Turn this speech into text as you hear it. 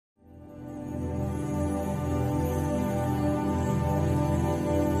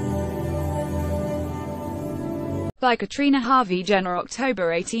By Katrina Harvey Jenner.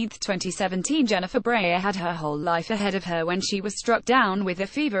 October 18, 2017. Jennifer Breyer had her whole life ahead of her when she was struck down with a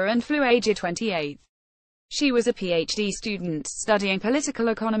fever and flu aged 28. She was a PhD student, studying political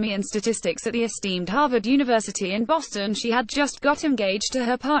economy and statistics at the esteemed Harvard University in Boston. She had just got engaged to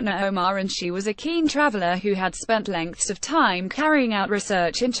her partner Omar, and she was a keen traveler who had spent lengths of time carrying out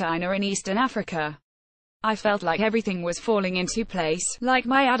research in China and Eastern Africa. I felt like everything was falling into place, like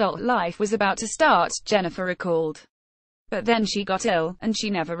my adult life was about to start, Jennifer recalled. But then she got ill, and she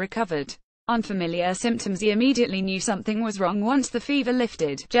never recovered. Unfamiliar symptoms. He immediately knew something was wrong once the fever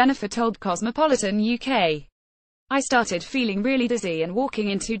lifted, Jennifer told Cosmopolitan UK. I started feeling really dizzy and walking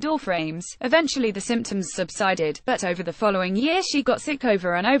into door frames. Eventually the symptoms subsided, but over the following year she got sick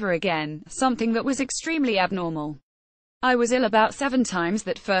over and over again, something that was extremely abnormal. I was ill about 7 times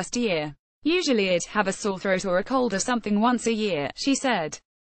that first year. Usually I'd have a sore throat or a cold or something once a year, she said.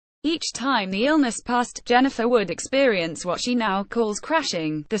 Each time the illness passed, Jennifer would experience what she now calls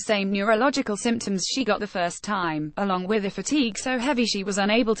crashing, the same neurological symptoms she got the first time, along with a fatigue so heavy she was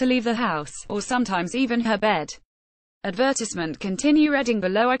unable to leave the house, or sometimes even her bed. Advertisement. Continue reading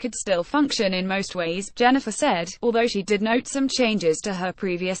below. I could still function in most ways, Jennifer said, although she did note some changes to her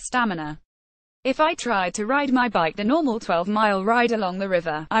previous stamina. If I tried to ride my bike the normal 12-mile ride along the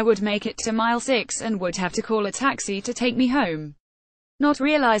river, I would make it to mile 6 and would have to call a taxi to take me home. Not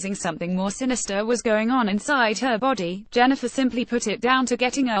realizing something more sinister was going on inside her body, Jennifer simply put it down to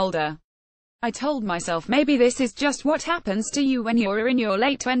getting older. I told myself maybe this is just what happens to you when you're in your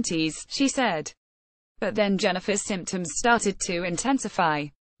late 20s, she said. But then Jennifer's symptoms started to intensify.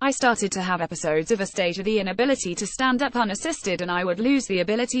 I started to have episodes of a state of the inability to stand up unassisted, and I would lose the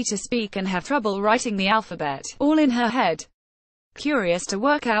ability to speak and have trouble writing the alphabet, all in her head. Curious to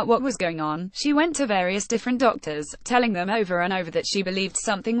work out what was going on, she went to various different doctors, telling them over and over that she believed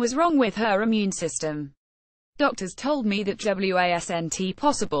something was wrong with her immune system. Doctors told me that wasn't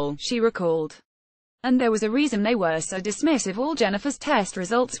possible, she recalled. And there was a reason they were so dismissive. All Jennifer's test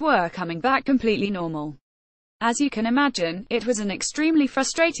results were coming back completely normal. As you can imagine, it was an extremely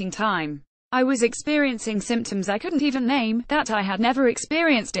frustrating time. I was experiencing symptoms I couldn't even name, that I had never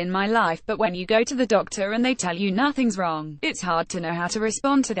experienced in my life, but when you go to the doctor and they tell you nothing's wrong, it's hard to know how to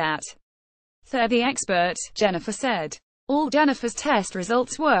respond to that. They're the expert, Jennifer said. All Jennifer's test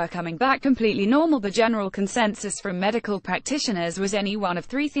results were coming back completely normal. The general consensus from medical practitioners was any one of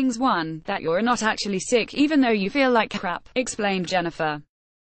 3 things. 1, that you're not actually sick even though you feel like crap, explained Jennifer.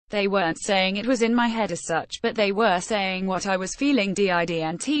 They weren't saying it was in my head as such, but they were saying what I was feeling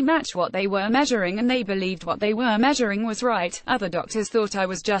didn't match what they were measuring, and they believed what they were measuring was right. Other doctors thought I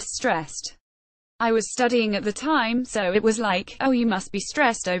was just stressed. I was studying at the time, so it was like, oh, you must be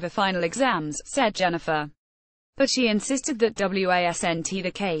stressed over final exams, said Jennifer. But she insisted that wasn't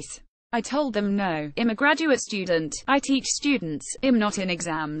the case. I told them no, I'm a graduate student, I teach students, I'm not in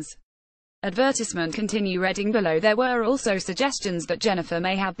exams. Advertisement. Continue reading below. There were also suggestions that Jennifer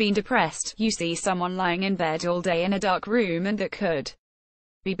may have been depressed. You see someone lying in bed all day in a dark room, and that could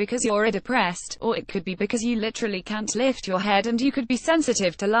be because you're depressed, or it could be because you literally can't lift your head and you could be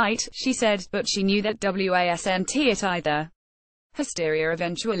sensitive to light, she said, but she knew that wasn't it either. Hysteria.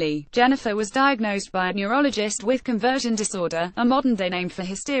 Eventually, Jennifer was diagnosed by a neurologist with conversion disorder, a modern-day name for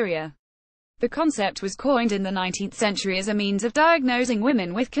hysteria. The concept was coined in the 19th century as a means of diagnosing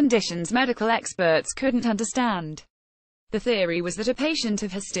women with conditions medical experts couldn't understand. The theory was that a patient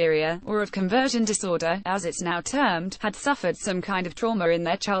of hysteria, or of conversion disorder, as it's now termed, had suffered some kind of trauma in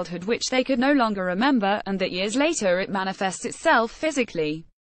their childhood which they could no longer remember, and that years later it manifests itself physically.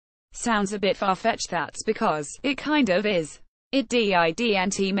 Sounds a bit far-fetched. That's because it kind of is. It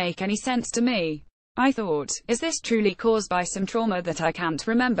didn't make any sense to me. I thought, is this truly caused by some trauma that I can't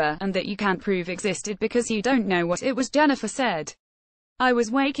remember, and that you can't prove existed because you don't know what it was, Jennifer said. I was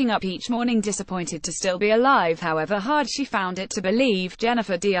waking up each morning disappointed to still be alive, however hard she found it to believe.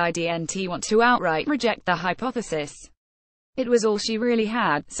 Jennifer didn't want to outright reject the hypothesis. It was all she really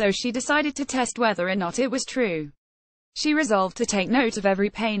had, so she decided to test whether or not it was true. She resolved to take note of every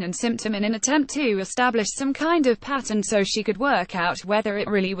pain and symptom in an attempt to establish some kind of pattern so she could work out whether it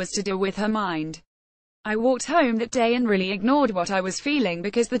really was to do with her mind. I walked home that day and really ignored what I was feeling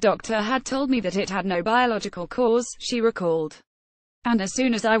because the doctor had told me that it had no biological cause, she recalled. And as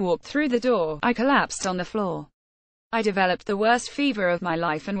soon as I walked through the door, I collapsed on the floor. I developed the worst fever of my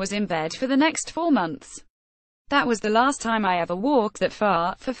life and was in bed for the next 4 months. That was the last time I ever walked that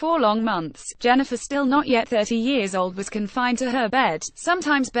far, for 4 long months. Jennifer, still not yet 30 years old, was confined to her bed,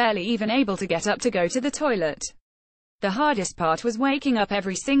 sometimes barely even able to get up to go to the toilet. The hardest part was waking up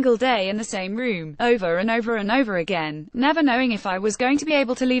every single day in the same room, over and over and over again, never knowing if I was going to be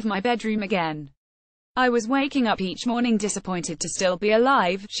able to leave my bedroom again. I was waking up each morning disappointed to still be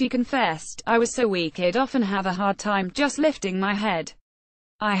alive, she confessed. I was so weak I'd often have a hard time just lifting my head.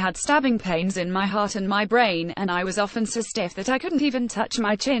 I had stabbing pains in my heart and my brain, and I was often so stiff that I couldn't even touch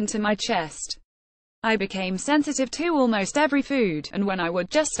my chin to my chest. I became sensitive to almost every food, and when I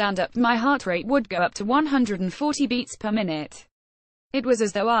would just stand up, my heart rate would go up to 140 beats per minute. It was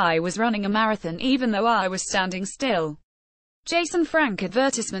as though I was running a marathon even though I was standing still. Jason Frank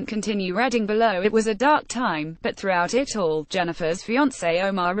advertisement continue reading below. It was a dark time, but throughout it all, Jennifer's fiancé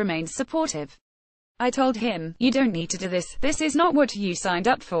Omar remained supportive. I told him, "You don't need to do this, this is not what you signed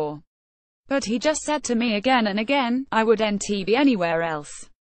up for." But he just said to me again and again, "I wouldn't be anywhere else.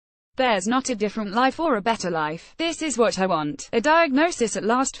 There's not a different life or a better life. This is what I want." A diagnosis at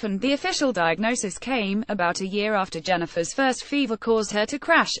last found. The official diagnosis came about a year after Jennifer's first fever caused her to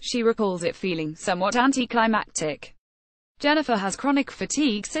crash. She recalls it feeling somewhat anticlimactic. Jennifer has chronic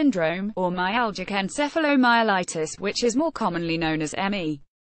fatigue syndrome, or myalgic encephalomyelitis, which is more commonly known as ME.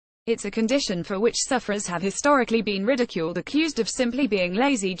 It's a condition for which sufferers have historically been ridiculed, accused of simply being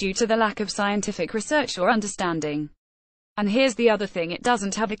lazy due to the lack of scientific research or understanding. And here's the other thing, it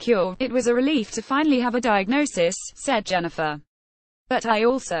doesn't have a cure. It was a relief to finally have a diagnosis, said Jennifer. But I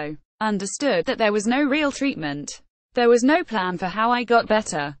also understood that there was no real treatment. There was no plan for how I got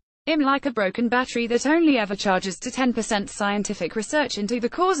better. I'm like a broken battery that only ever charges to 10%. Scientific research into the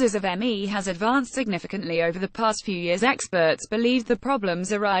causes of ME has advanced significantly over the past few years. Experts believe the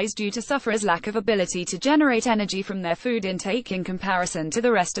problems arise due to sufferers' lack of ability to generate energy from their food intake in comparison to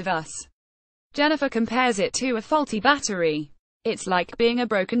the rest of us. Jennifer compares it to a faulty battery. It's like being a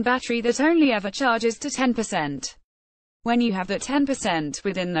broken battery that only ever charges to 10%. When you have that 10%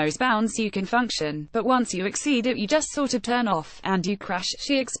 within those bounds you can function, but once you exceed it you just sort of turn off, and you crash,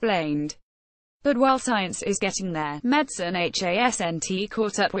 she explained. But while science is getting there, medicine hasn't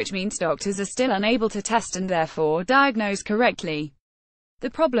caught up, which means doctors are still unable to test and therefore diagnose correctly. The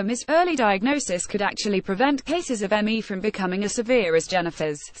problem is, early diagnosis could actually prevent cases of ME from becoming as severe as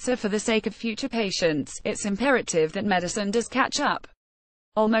Jennifer's, so for the sake of future patients, it's imperative that medicine does catch up.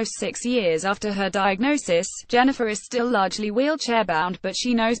 Almost 6 years after her diagnosis, Jennifer is still largely wheelchair-bound, but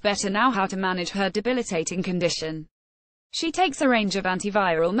she knows better now how to manage her debilitating condition. She takes a range of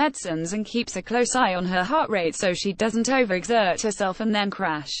antiviral medicines and keeps a close eye on her heart rate so she doesn't overexert herself and then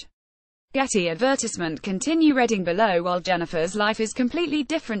crash. Getty advertisement continue reading below. While Jennifer's life is completely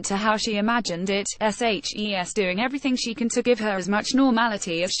different to how she imagined it, she's doing everything she can to give her as much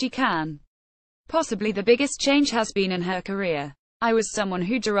normality as she can. Possibly the biggest change has been in her career. "I was someone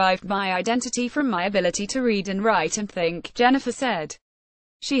who derived my identity from my ability to read and write and think," Jennifer said.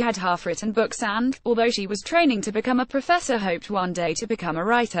 She had half-written books and, although she was training to become a professor, hoped one day to become a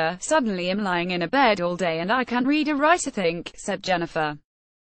writer. "Suddenly I'm lying in a bed all day and I can't read or write or think," said Jennifer.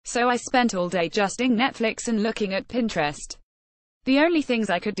 "So I spent all day just watching Netflix and looking at Pinterest. The only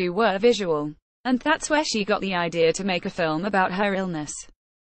things I could do were visual." And that's where she got the idea to make a film about her illness.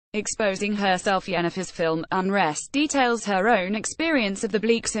 Exposing herself, Jennifer's film, Unrest, details her own experience of the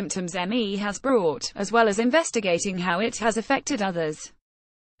bleak symptoms ME has brought, as well as investigating how it has affected others.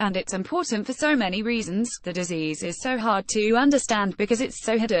 And it's important for so many reasons. The disease is so hard to understand because it's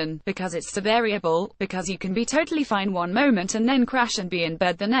so hidden, because it's so variable, because you can be totally fine one moment and then crash and be in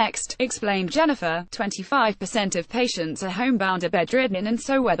bed the next, explained Jennifer. 25% of patients are homebound or bedridden, and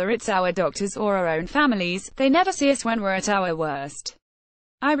so whether it's our doctors or our own families, they never see us when we're at our worst.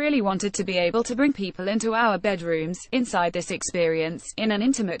 I really wanted to be able to bring people into our bedrooms, inside this experience, in an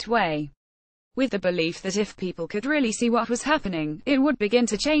intimate way. With the belief that if people could really see what was happening, it would begin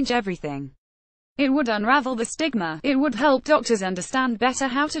to change everything. It would unravel the stigma, it would help doctors understand better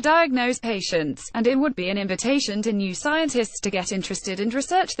how to diagnose patients, and it would be an invitation to new scientists to get interested and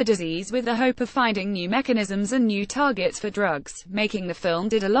research the disease with the hope of finding new mechanisms and new targets for drugs. Making the film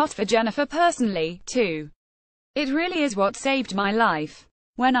did a lot for Jennifer personally, too. "It really is what saved my life.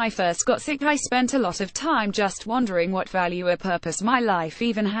 When I first got sick I spent a lot of time just wondering what value or purpose my life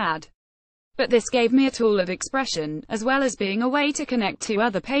even had. But this gave me a tool of expression, as well as being a way to connect to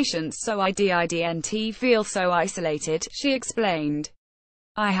other patients so I didn't feel so isolated," she explained.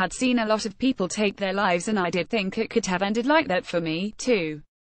 "I had seen a lot of people take their lives and I did think it could have ended like that for me, too."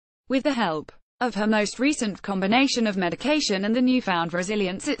 With the help of her most recent combination of medication and the newfound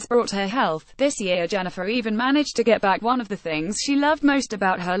resilience it's brought her health, this year Jennifer even managed to get back one of the things she loved most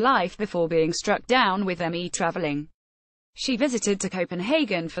about her life before being struck down with ME: traveling. She visited to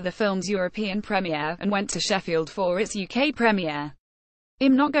Copenhagen for the film's European premiere, and went to Sheffield for its UK premiere.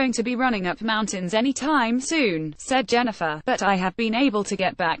 "I'm not going to be running up mountains anytime soon," said Jennifer, "but I have been able to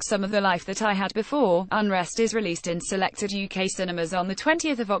get back some of the life that I had before." Unrest is released in selected UK cinemas on the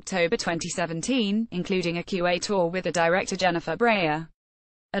 20th of October 2017, including a QA tour with the director Jennifer Breyer.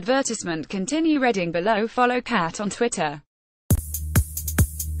 Advertisement continue reading below. Follow Kat on Twitter.